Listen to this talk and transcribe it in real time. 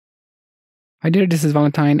Hi there, this is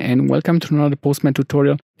Valentine and welcome to another Postman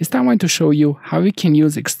tutorial. This time I want to show you how we can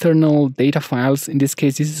use external data files. In this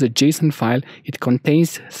case, this is a JSON file. It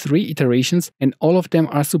contains 3 iterations and all of them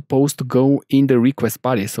are supposed to go in the request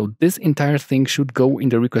body. So this entire thing should go in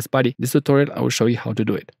the request body. This tutorial, I will show you how to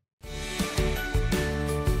do it.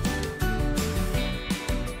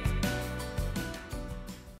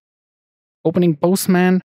 Opening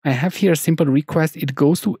Postman. I have here a simple request. It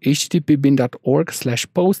goes to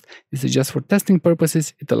http://bin.org/post. This is just for testing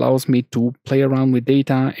purposes. It allows me to play around with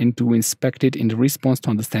data and to inspect it in the response to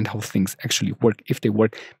understand how things actually work, if they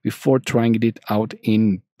work, before trying it out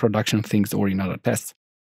in production things or in other tests.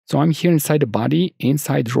 So I'm here inside the body,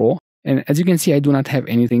 inside raw, and as you can see, I do not have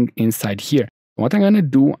anything inside here. What I'm going to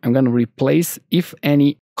do, I'm going to replace if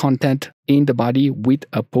any content in the body with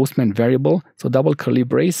a Postman variable. So double curly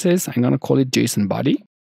braces, I'm going to call it JSON body.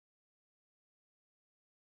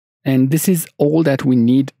 And this is all that we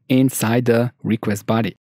need inside the request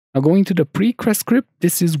body. Now going to the pre-request script,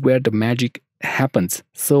 this is where the magic happens.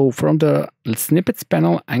 So from the snippets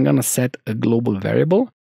panel, I'm going to set a global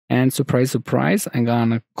variable. And surprise, surprise, I'm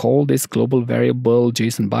going to call this global variable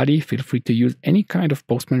JSON body. Feel free to use any kind of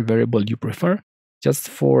Postman variable you prefer. Just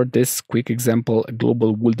for this quick example, a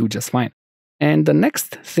global will do just fine. And the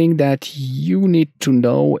next thing that you need to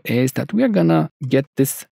know is that we are going to get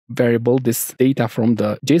this variable, this data from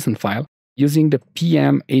the JSON file using the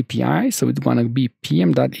PM API. So it's going to be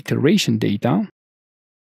pm.iteration data.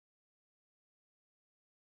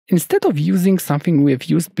 Instead of using something we have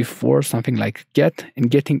used before, something like get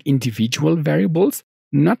and getting individual variables,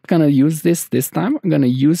 I'm not going to use this time. I'm going to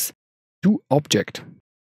use toObject.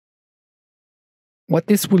 What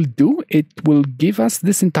this will do, it will give us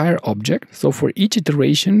this entire object. So for each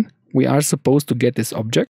iteration, we are supposed to get this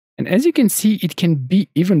object. And as you can see, it can be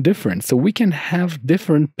even different. So we can have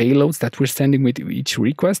different payloads that we're sending with each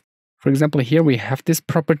request. For example, here we have this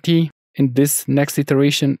property. In this next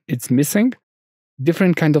iteration, it's missing.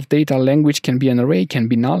 Different kind of data language can be an array, can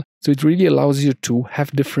be null. So it really allows you to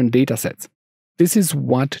have different data sets. This is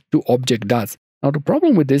what toObject does. Now, the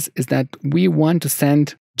problem with this is that we want to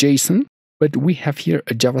send JSON, but we have here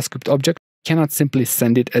a JavaScript object. Cannot simply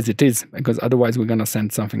send it as it is, because otherwise we're going to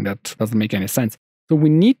send something that doesn't make any sense. So we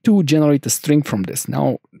need to generate a string from this.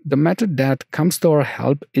 Now, the method that comes to our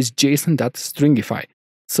help is JSON.stringify.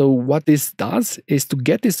 So what this does is to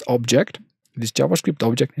get this object, this JavaScript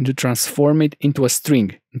object, and to transform it into a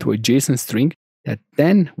string, into a JSON string that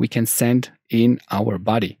then we can send in our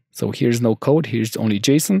body. So here's no code, here's only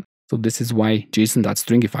JSON. So this is why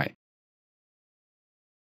JSON.stringify.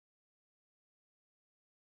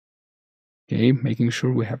 Okay, making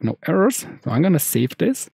sure we have no errors. So I'm going to save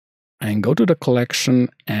this and go to the collection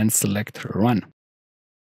and select run.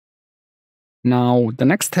 Now, the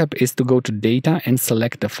next step is to go to data and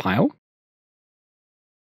select the file.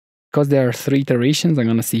 Because there are 3 iterations, I'm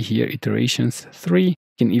going to see here iterations 3. You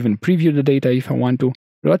can even preview the data if I want to.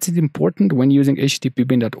 But what's important when using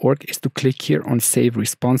http://bin.org is to click here on save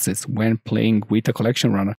responses when playing with the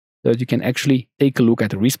collection runner, so that you can actually take a look at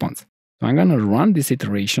the response. So I'm going to run this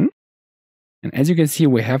iteration. And as you can see,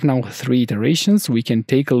 we have now 3 iterations. We can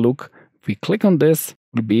take a look. If we click on this,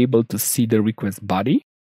 we'll be able to see the request body.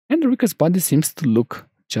 And the request body seems to look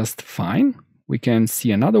just fine. We can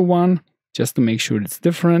see another one just to make sure it's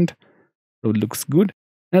different. So it looks good.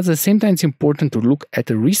 And at the same time, it's important to look at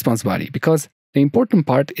the response body, because the important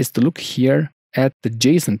part is to look here at the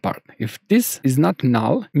JSON part. If this is not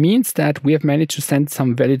null, it means that we have managed to send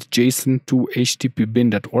some valid JSON to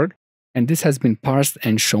http://bin.org. And this has been parsed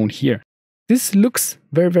and shown here. This looks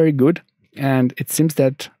very, very good, and it seems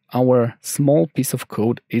that our small piece of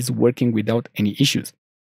code is working without any issues.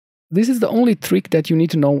 This is the only trick that you need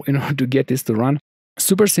to know in order to get this to run.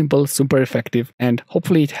 Super simple, super effective, and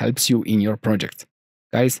hopefully it helps you in your project.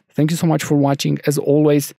 Guys, thank you so much for watching. As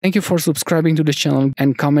always, thank you for subscribing to the channel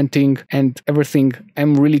and commenting and everything.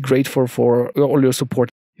 I'm really grateful for all your support.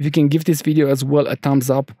 If you can give this video as well a thumbs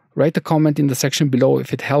up, write a comment in the section below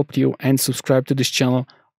if it helped you, and subscribe to this channel.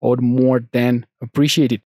 I would more than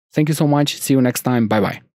appreciate it. Thank you so much. See you next time.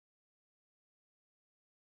 Bye-bye.